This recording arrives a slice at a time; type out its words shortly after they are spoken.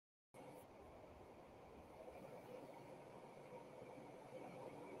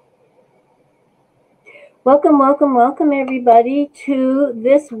Welcome, welcome, welcome, everybody, to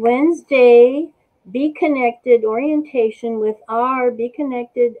this Wednesday Be Connected orientation with our Be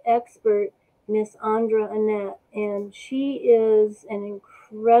Connected expert, Miss Andra Annette. And she is an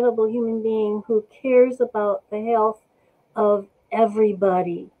incredible human being who cares about the health of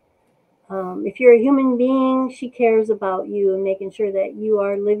everybody. If you're a human being, she cares about you and making sure that you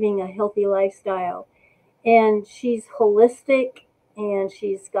are living a healthy lifestyle. And she's holistic, and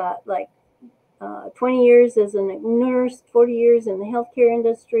she's got like 20 years as a nurse, 40 years in the healthcare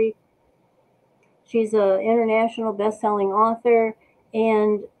industry. She's an international best-selling author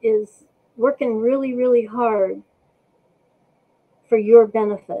and is working really, really hard for your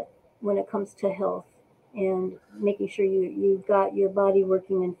benefit when it comes to health and making sure you've got your body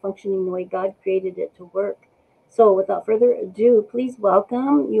working and functioning the way God created it to work. So without further ado, please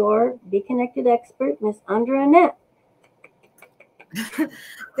welcome your Be Connected expert, Miss Andra Annette.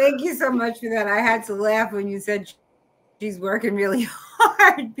 Thank you so much for that. I had to laugh when you said she's working really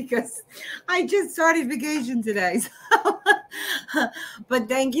hard because I just started vacation today. But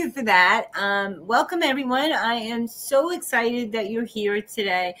thank you for that. Welcome, everyone. I am so excited that you're here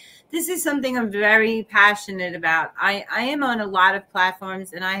today. This is something I'm very passionate about. I am on a lot of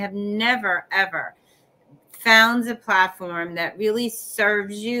platforms, and I have never, ever found a platform that really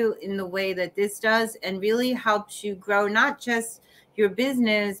serves you in the way that this does and really helps you grow, not just your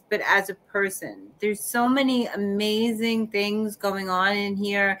business, but as a person. There's so many amazing things going on in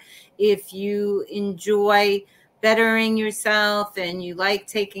here. If you enjoy bettering yourself and you like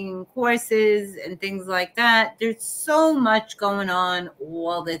taking courses and things like that, there's so much going on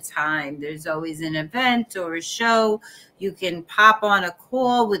all the time. There's always an event or a show. You can pop on a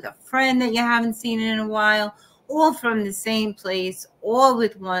call with a friend that you haven't seen in a while, all from the same place, all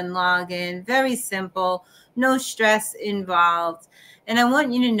with one login. Very simple, no stress involved. And I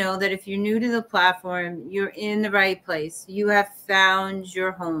want you to know that if you're new to the platform, you're in the right place. You have found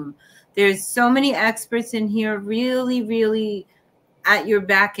your home. There's so many experts in here, really, really at your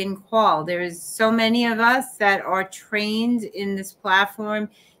beck and call. There's so many of us that are trained in this platform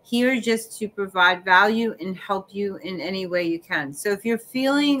here just to provide value and help you in any way you can. So if you're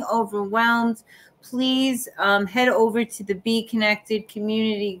feeling overwhelmed, please head over to the Be Connected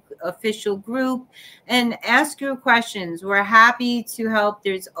community official group and ask your questions. We're happy to help.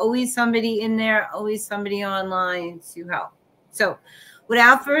 There's always somebody in there, always somebody online to help. So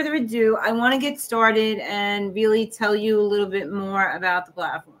without further ado, I want to get started and really tell you a little bit more about the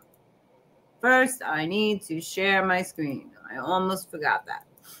platform. First, I need to share my screen. I almost forgot that.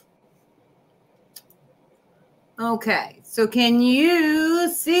 Okay, so can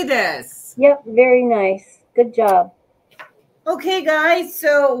you see this? Yep, very nice. Good job. Okay, guys,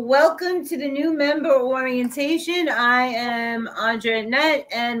 so welcome to the new member orientation. I am Andra Annette,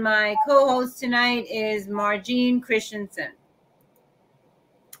 and my co-host tonight is Mj Christiansen.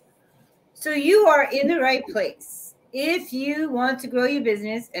 So you are in the right place. If you want to grow your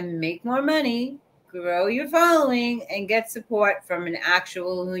business and make more money, grow your following, and get support from an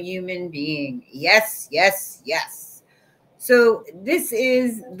actual human being. Yes, yes, yes. So this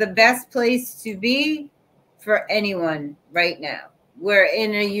is the best place to be for anyone right now. We're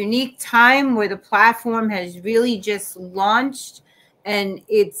in a unique time where the platform has really just launched, and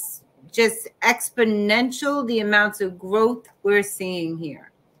it's just exponential, the amounts of growth we're seeing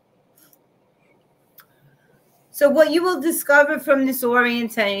here. So what you will discover from this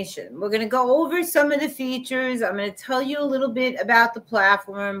orientation, we're going to go over some of the features. I'm going to tell you a little bit about the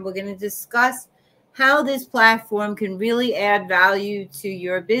platform. We're going to discuss how this platform can really add value to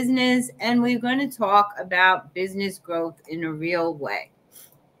your business. And we're going to talk about business growth in a real way.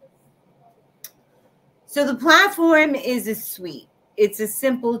 So the platform is a suite. It's a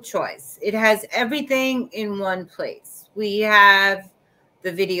simple choice. It has everything in one place. We have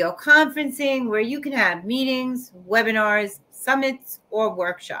the video conferencing where you can have meetings, webinars, summits, or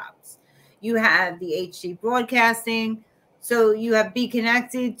workshops. You have the HD broadcasting. So you have Be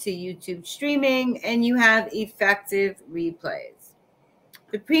Connected to YouTube streaming, and you have effective replays.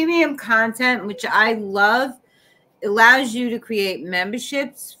 The premium content, which I love, allows you to create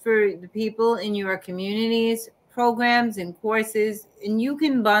memberships for the people in your communities, programs, and courses, and you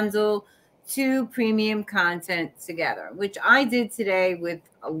can bundle 2 premium content together, which I did today with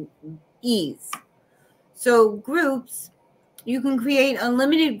ease. So groups, you can create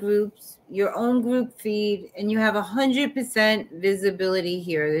unlimited groups, your own group feed, and you have 100% visibility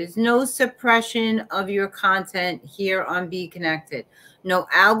here. There's no suppression of your content here on Be Connected. No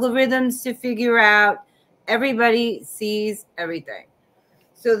algorithms to figure out. Everybody sees everything.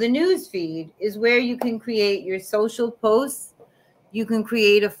 So the news feed is where you can create your social posts, You can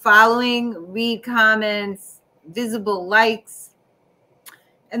create a following, read comments, visible likes.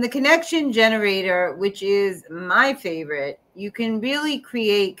 And the connection generator, which is my favorite, you can really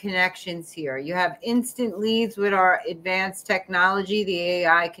create connections here. You have instant leads with our advanced technology, the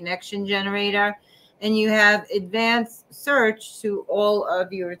AI connection generator, and you have advanced search to all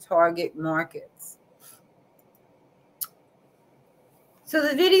of your target markets. So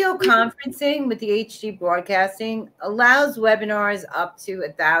the video conferencing with the HD broadcasting allows webinars up to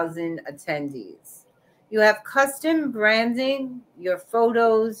 1,000 attendees. You have custom branding, your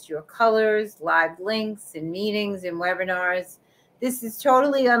photos, your colors, live links in meetings and webinars. This is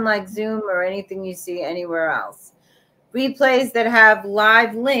totally unlike Zoom or anything you see anywhere else. Replays that have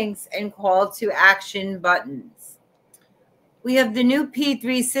live links and call to action buttons. We have the new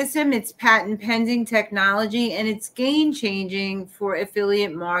P3 system. It's patent pending technology, and it's game changing for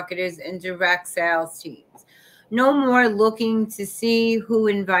affiliate marketers and direct sales teams. No more looking to see who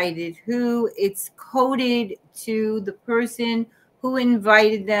invited who. It's coded to the person who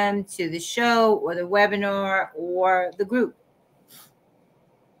invited them to the show or the webinar or the group.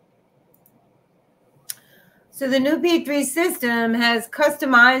 So the new P3 system has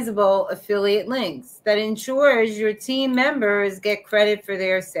customizable affiliate links that ensures your team members get credit for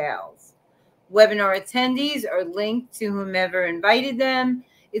their sales. Webinar attendees are linked to whomever invited them.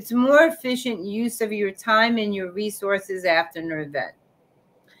 It's more efficient use of your time and your resources after an event.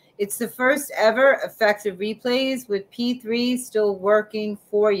 It's the first ever effective replays with P3 still working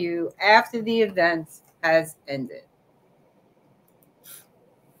for you after the event has ended.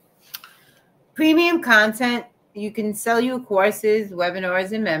 Premium content, you can sell your courses,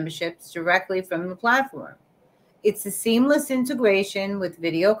 webinars, and memberships directly from the platform. It's a seamless integration with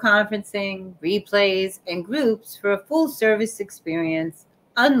video conferencing, replays, and groups for a full service experience,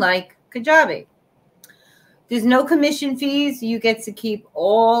 unlike Kajabi. There's no commission fees. You get to keep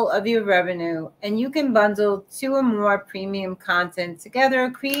all of your revenue, and you can bundle 2 or more premium content together,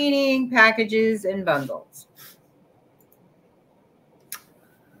 creating packages and bundles.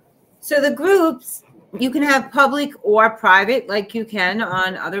 So the groups, you can have public or private like you can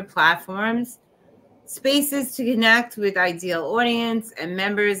on other platforms. Spaces to connect with ideal audience and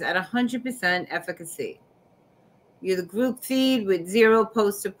members at 100% efficacy. You're the group feed with 0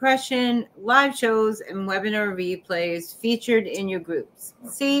 post suppression, live shows, and webinar replays featured in your groups.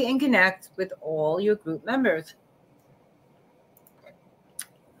 See and connect with all your group members.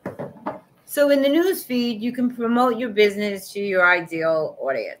 So in the news feed, you can promote your business to your ideal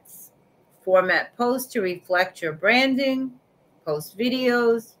audience. Format posts to reflect your branding. Post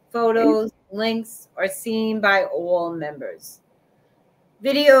videos, photos, links are seen by all members.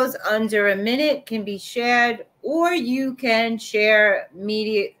 Videos under a minute can be shared, or you can share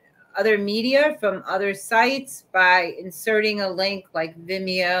other media from other sites by inserting a link like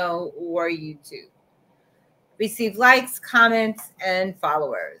Vimeo or YouTube. Receive likes, comments, and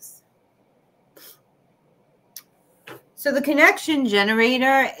followers. So the connection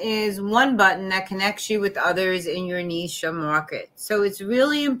generator is one button that connects you with others in your niche or market. So it's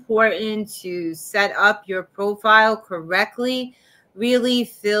really important to set up your profile correctly, really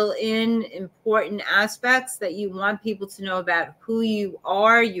fill in important aspects that you want people to know about who you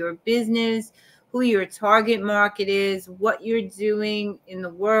are, your business, who your target market is, what you're doing in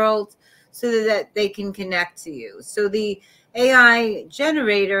the world, so that they can connect to you. So the AI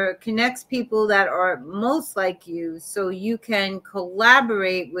generator connects people that are most like you so you can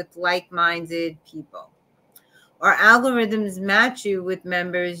collaborate with like-minded people. Our algorithms match you with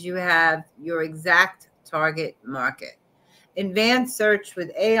members you have your exact target market. Advanced search with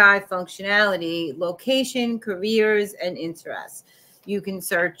AI functionality, location, careers, and interests. You can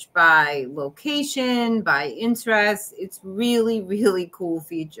search by location, by interest. It's really, really cool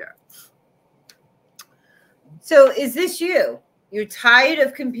feature. So is this you? You're tired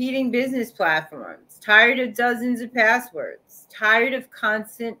of competing business platforms, tired of dozens of passwords, tired of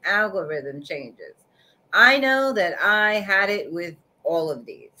constant algorithm changes. I know that I had it with all of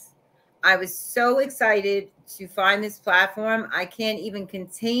these. I was so excited to find this platform. I can't even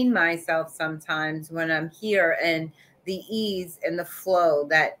contain myself sometimes when I'm here and the ease and the flow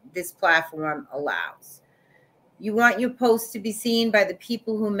that this platform allows. You want your posts to be seen by the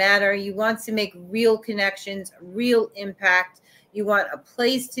people who matter. You want to make real connections, real impact. You want a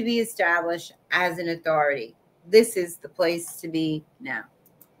place to be established as an authority. This is the place to be now.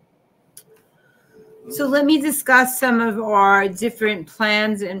 So let me discuss some of our different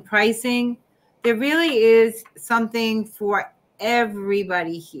plans and pricing. There really is something for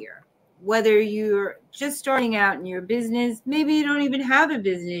everybody here. Whether you're just starting out in your business, maybe you don't even have a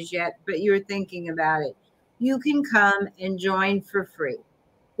business yet, but you're thinking about it. you can come and join for free.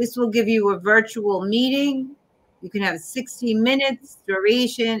 This will give you a virtual meeting. You can have 60 minutes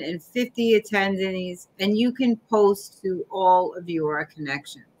duration and 50 attendees, and you can post to all of your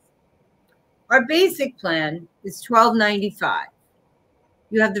connections. Our basic plan is $12.95.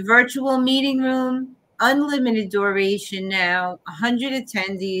 You have the virtual meeting room, unlimited duration now, 100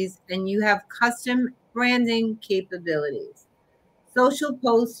 attendees, and you have custom branding capabilities. Social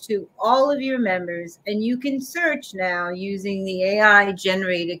posts to all of your members, and you can search now using the AI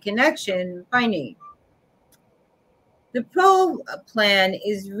generated connection by name. The Pro plan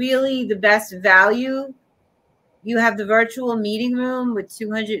is really the best value. You have the virtual meeting room with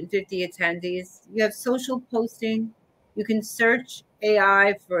 250 attendees. You have social posting. You can search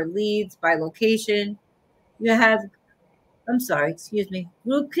AI for leads by location. You have,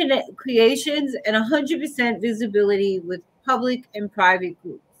 group creations and 100% visibility with public and private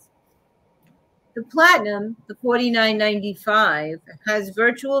groups. The Platinum, the $49.95, has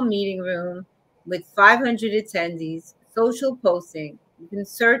virtual meeting room with 500 attendees, social posting. You can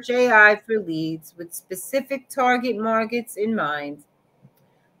search AI for leads with specific target markets in mind,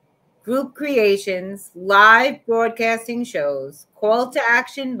 group creations, live broadcasting shows, call to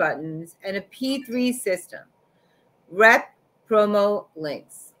action buttons, and a P3 system, rep promo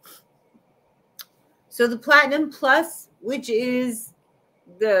links. So the Platinum Plus, which is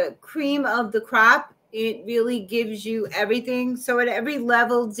the cream of the crop, it really gives you everything. So at every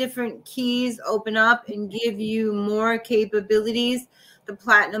level, different keys open up and give you more capabilities. The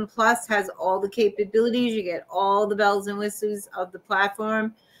Platinum Plus has all the capabilities. You get all the bells and whistles of the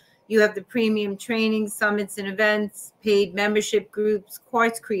platform. You have the premium training, summits and events, paid membership groups,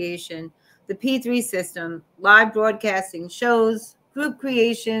 course creation, the P3 system, live broadcasting shows, group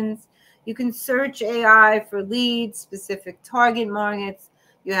creations. You can search AI for leads, specific target markets.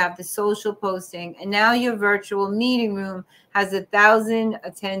 You have the social posting, and now your virtual meeting room has 1,000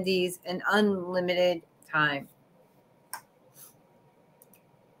 attendees and unlimited time.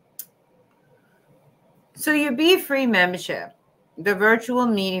 So your Be Free membership, the virtual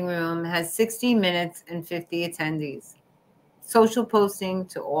meeting room has 60 minutes and 50 attendees. Social posting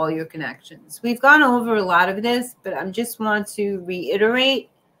to all your connections. We've gone over a lot of this, but I just want to reiterate.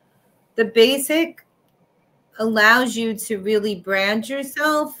 The basic allows you to really brand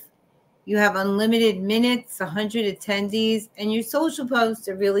yourself. You have unlimited minutes, 100 attendees, and your social posts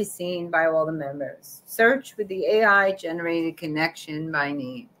are really seen by all the members. Search with the AI generated connection by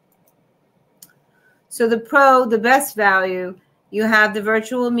name. So the Pro, the best value, you have the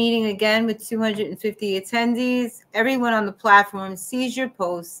virtual meeting again with 250 attendees. Everyone on the platform sees your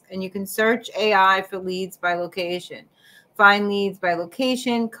posts, and you can search AI for leads by location. Find leads by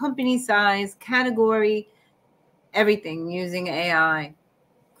location, company size, category, everything using AI.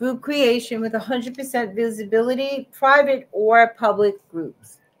 Group creation with 100% visibility, private or public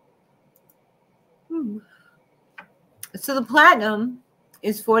groups. So the Platinum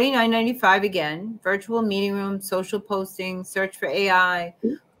is $49.95 again. Virtual meeting room, social posting, search for AI,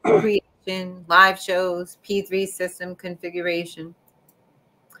 creation, live shows, P3 system configuration.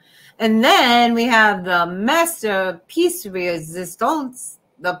 And then we have the Masterpiece Resistance,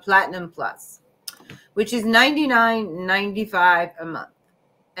 the Platinum Plus, which is $99.95 a month.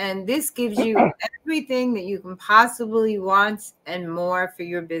 And this gives you everything that you can possibly want and more for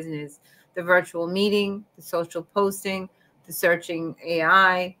your business. The virtual meeting, the social posting, the searching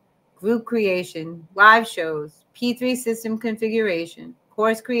AI, group creation, live shows, P3 system configuration,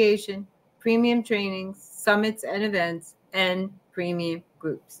 course creation, premium trainings, summits and events, and premium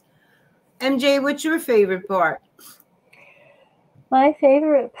groups. MJ, what's your favorite part? My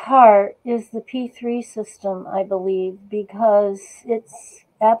favorite part is the P3 system, I believe, because it's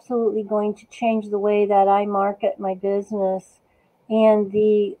absolutely going to change the way that I market my business, and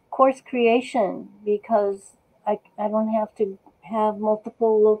the course creation, because I don't have to have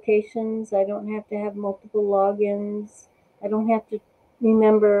multiple locations. I don't have to have multiple logins. I don't have to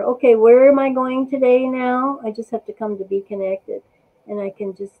remember, okay, where am I going today now? I just have to come to Be Connected, and I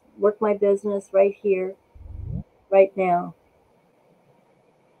can just work my business right here, right now.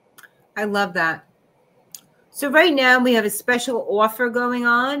 I love that. So right now we have a special offer going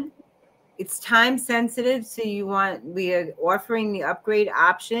on. It's time sensitive, so we are offering the upgrade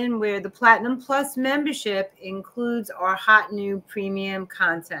option where the Platinum Plus membership includes our hot new premium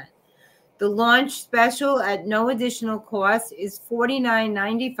content. The launch special at no additional cost is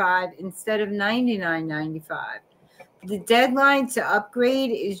 $49.95 instead of $99.95. The deadline to upgrade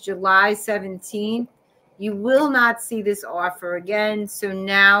is July 17th. You will not see this offer again, so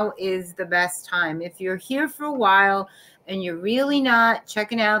now is the best time. If you're here for a while and you're really not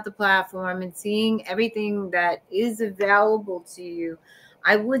checking out the platform and seeing everything that is available to you,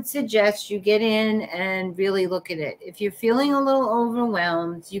 I would suggest you get in and really look at it. If you're feeling a little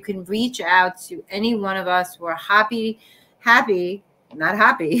overwhelmed, you can reach out to any one of us. We're not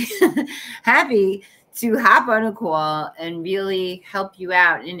happy, happy to hop on a call and really help you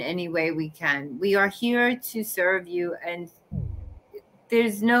out in any way we can. We are here to serve you, and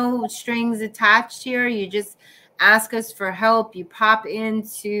there's no strings attached here. You just ask us for help. You pop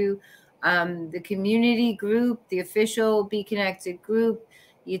into the community group, the official Be Connected group.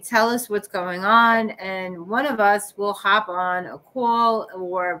 You tell us what's going on, and one of us will hop on a call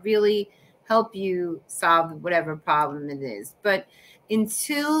or really help you solve whatever problem it is. But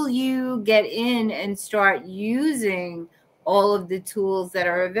until you get in and start using all of the tools that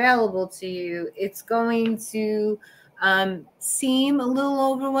are available to you, it's going to seem a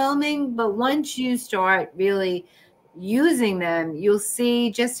little overwhelming. But once you start really using them, you'll see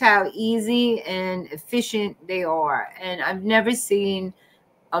just how easy and efficient they are. And I've never seen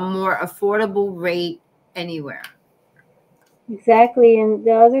a more affordable rate anywhere. Exactly. And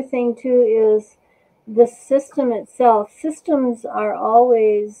the other thing too is the system itself. Systems are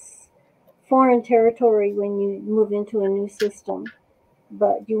always foreign territory when you move into a new system,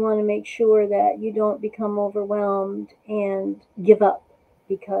 but you want to make sure that you don't become overwhelmed and give up,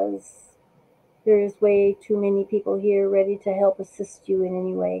 because there's way too many people here ready to help assist you in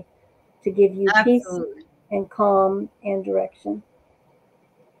any way, to give you Absolutely. peace and calm and direction.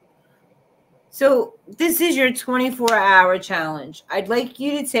 So this is your 24-hour challenge. I'd like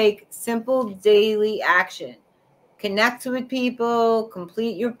you to take simple daily action. Connect with people,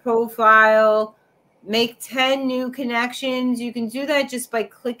 complete your profile, make 10 new connections. You can do that just by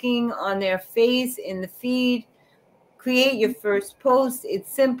clicking on their face in the feed. Create your first post. It's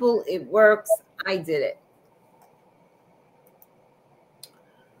simple. It works. I did it.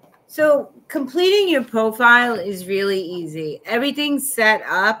 So completing your profile is really easy. Everything's set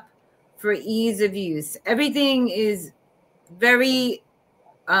up for ease of use. Everything is very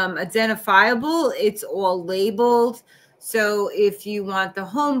identifiable. It's all labeled. So if you want the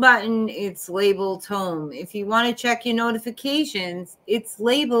home button, it's labeled home. If you want to check your notifications, it's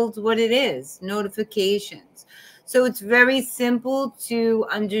labeled what it is, notifications. So it's very simple to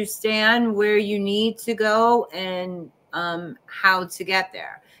understand where you need to go and how to get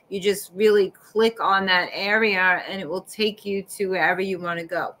there. You just really click on that area and it will take you to wherever you want to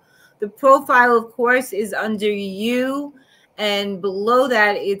go. The profile, of course, is under you, and below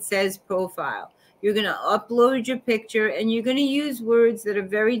that it says profile. You're going to upload your picture, and you're going to use words that are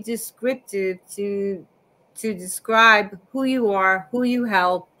very descriptive to describe who you are, who you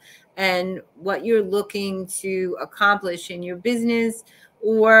help, and what you're looking to accomplish in your business,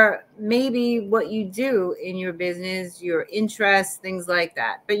 or maybe what you do in your business, your interests, things like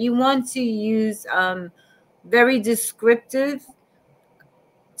that. But you want to use very descriptive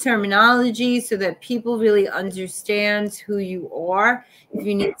terminology so that people really understand who you are. If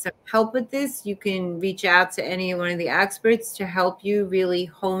you need some help with this, you can reach out to any one of the experts to help you really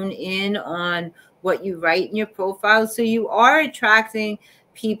hone in on what you write in your profile so you are attracting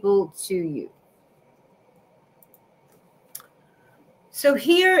people to you. So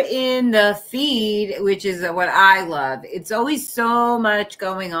here in the feed, which is what I love, it's always so much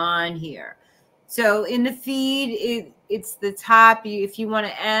going on here. So in the feed, it's the top. If you want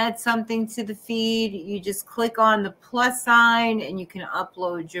to add something to the feed, you just click on the plus sign and you can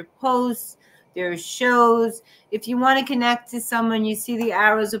upload your posts. There's shows. If you want to connect to someone, you see the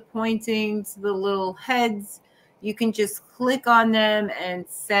arrows are pointing to the little heads. You can just click on them and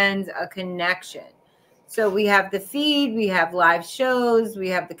send a connection. So we have the feed, we have live shows, we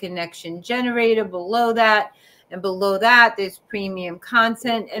have the connection generator below that. And below that, there's premium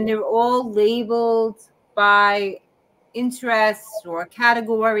content, and they're all labeled by interests or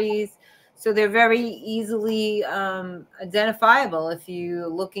categories. So they're very easily identifiable. If you're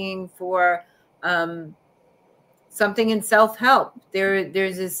looking for something in self-help,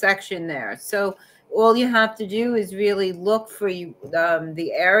 there's a section there. So all you have to do is really look for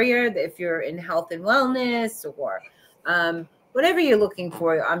the area. If you're in health and wellness or whatever you're looking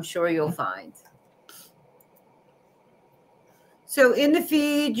for, I'm sure you'll find. So in the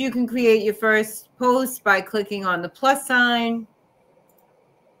feed, you can create your first post by clicking on the plus sign.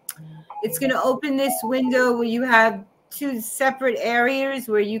 It's going to open this window where you have two separate areas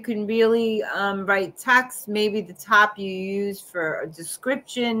where you can really write text. Maybe the top you use for a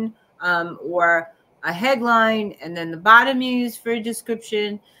description or a headline, and then the bottom you use for a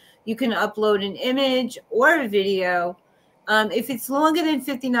description. You can upload an image or a video. If it's longer than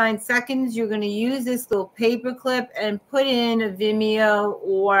 59 seconds, you're going to use this little paper clip and put in a Vimeo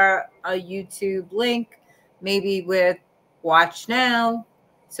or a YouTube link, maybe with watch now,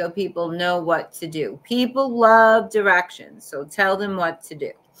 so people know what to do. People love directions, so tell them what to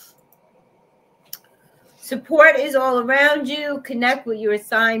do. Support is all around you. Connect with your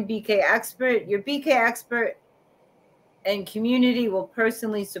assigned BK expert. Your BK expert and community will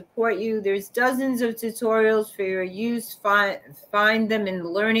personally support you. There's dozens of tutorials for your use. Find them in the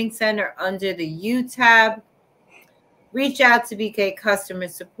Learning Center under the U tab. Reach out to BK Customer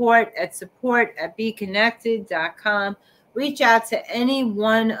Support at support@beekonnected.com. Reach out to any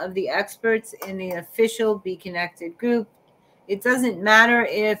one of the experts in the official Be Connected group. It doesn't matter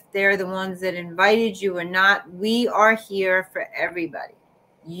if they're the ones that invited you or not. We are here for everybody.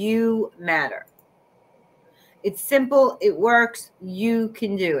 You matter. It's simple. It works. You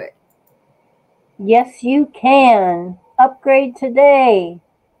can do it. Yes, you can. Upgrade today.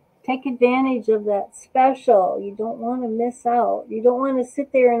 Take advantage of that special. You don't want to miss out. You don't want to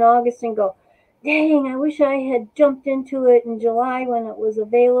sit there in August and go, dang, I wish I had jumped into it in July when it was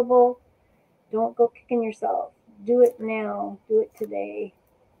available. Don't go kicking yourself. Do it now. Do it today.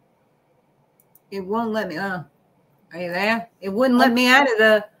 It won't let me. Are you there? It wouldn't let me out of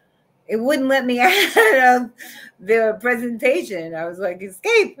the. It wouldn't let me out of the presentation. I was like,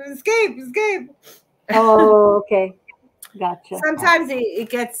 escape, escape, escape. Oh, okay. Gotcha. Sometimes it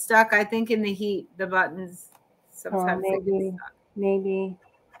gets stuck. I think in the heat, the buttons. Sometimes they get stuck. Maybe.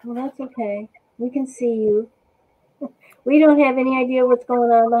 Well, that's okay. We can see you. We don't have any idea what's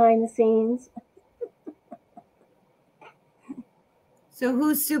going on behind the scenes. So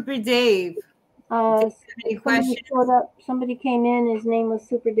who's Super Dave? Any questions? Showed up. Somebody came in. His name was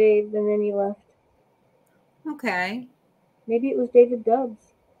Super Dave, and then he left. Okay. Maybe it was David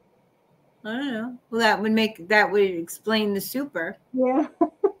Dubs. I don't know. Well, that would explain the super. Yeah.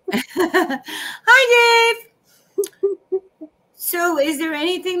 Hi, Dave. So, is there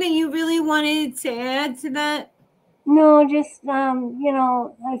anything that you really wanted to add to that? No, just I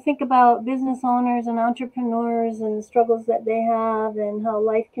think about business owners and entrepreneurs and the struggles that they have, and how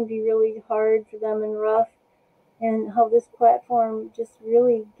life can be really hard for them and rough, and how this platform just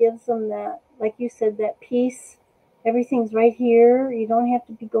really gives them that, like you said, that peace. Everything's right here. You don't have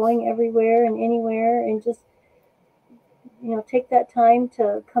to be going everywhere and anywhere, and just take that time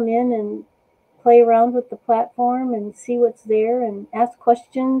to come in and play around with the platform and see what's there and ask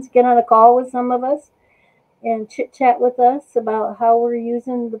questions. Get on a call with some of us and chit chat with us about how we're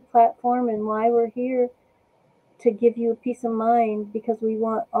using the platform and why we're here to give you a peace of mind, because we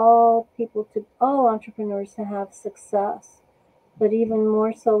want all entrepreneurs to have success, but even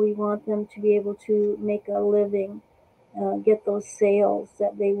more so, we want them to be able to make a living, get those sales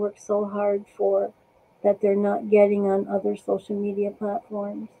that they work so hard for, that they're not getting on other social media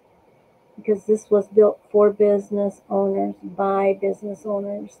platforms, because this was built for business owners by business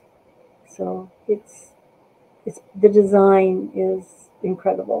owners. So the design is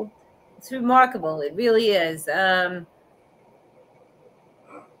incredible. It's remarkable. It really is.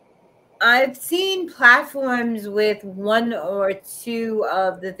 I've seen platforms with one or two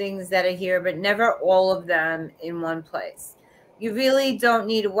of the things that are here, but never all of them in one place. You really don't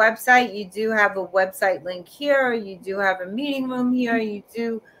need a website. You do have a website link here. You do have a meeting room here. You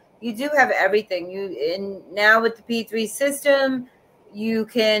do have everything. And now with the P3 system, you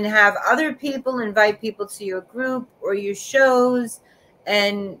can have other people invite people to your group or your shows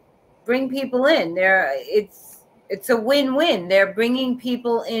and bring people in there. It's a win-win. They're bringing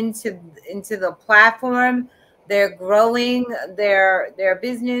people into the platform. They're growing their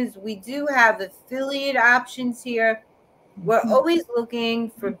business. We do have affiliate options here. We're always looking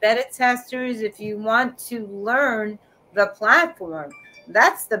for beta testers. If you want to learn the platform,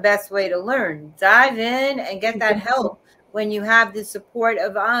 that's the best way to learn. Dive in and get that help when you have the support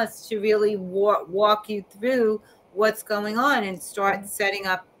of us to really walk you through what's going on and start setting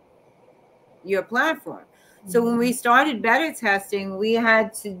up your platform. So when we started beta testing, we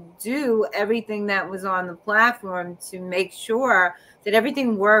had to do everything that was on the platform to make sure that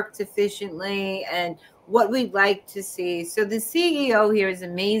everything worked efficiently and what we'd like to see. So the CEO here is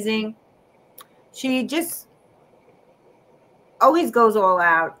amazing. She just always goes all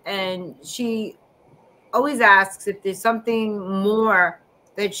out, and she always asks if there's something more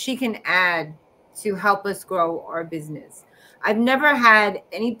that she can add to help us grow our business. I've never had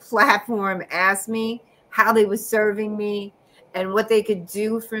any platform ask me how they were serving me and what they could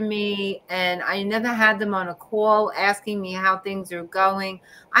do for me. And I never had them on a call asking me how things are going.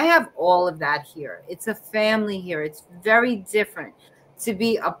 I have all of that here. It's a family here. It's very different. to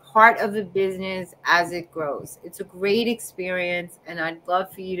be a part of the business as it grows. It's a great experience, and I'd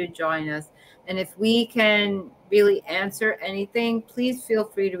love for you to join us. And if we can really answer anything, please feel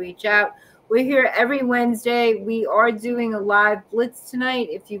free to reach out. We're here every Wednesday. We are doing a live blitz tonight.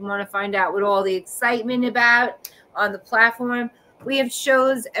 If you want to find out what all the excitement about on the platform, we have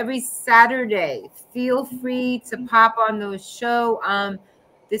shows every Saturday. Feel free to pop on those shows.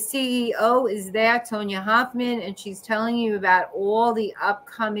 The CEO is there, Tonya Hoffman, and she's telling you about all the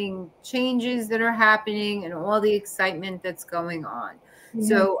upcoming changes that are happening and all the excitement that's going on. Yeah.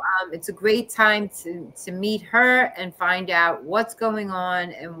 So it's a great time to meet her and find out what's going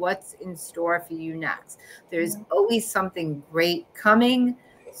on and what's in store for you next. There's always something great coming,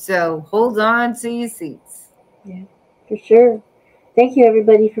 so hold on to your seats. Yeah, for sure. Thank you,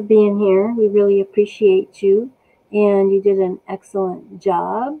 everybody, for being here. We really appreciate you, and you did an excellent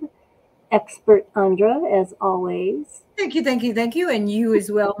job. Expert Andra, as always. Thank you, thank you, thank you, and you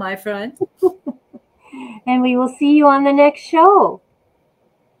as well, my friend. And we will see you on the next show.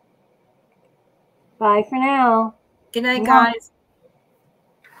 Bye for now. Good night, guys.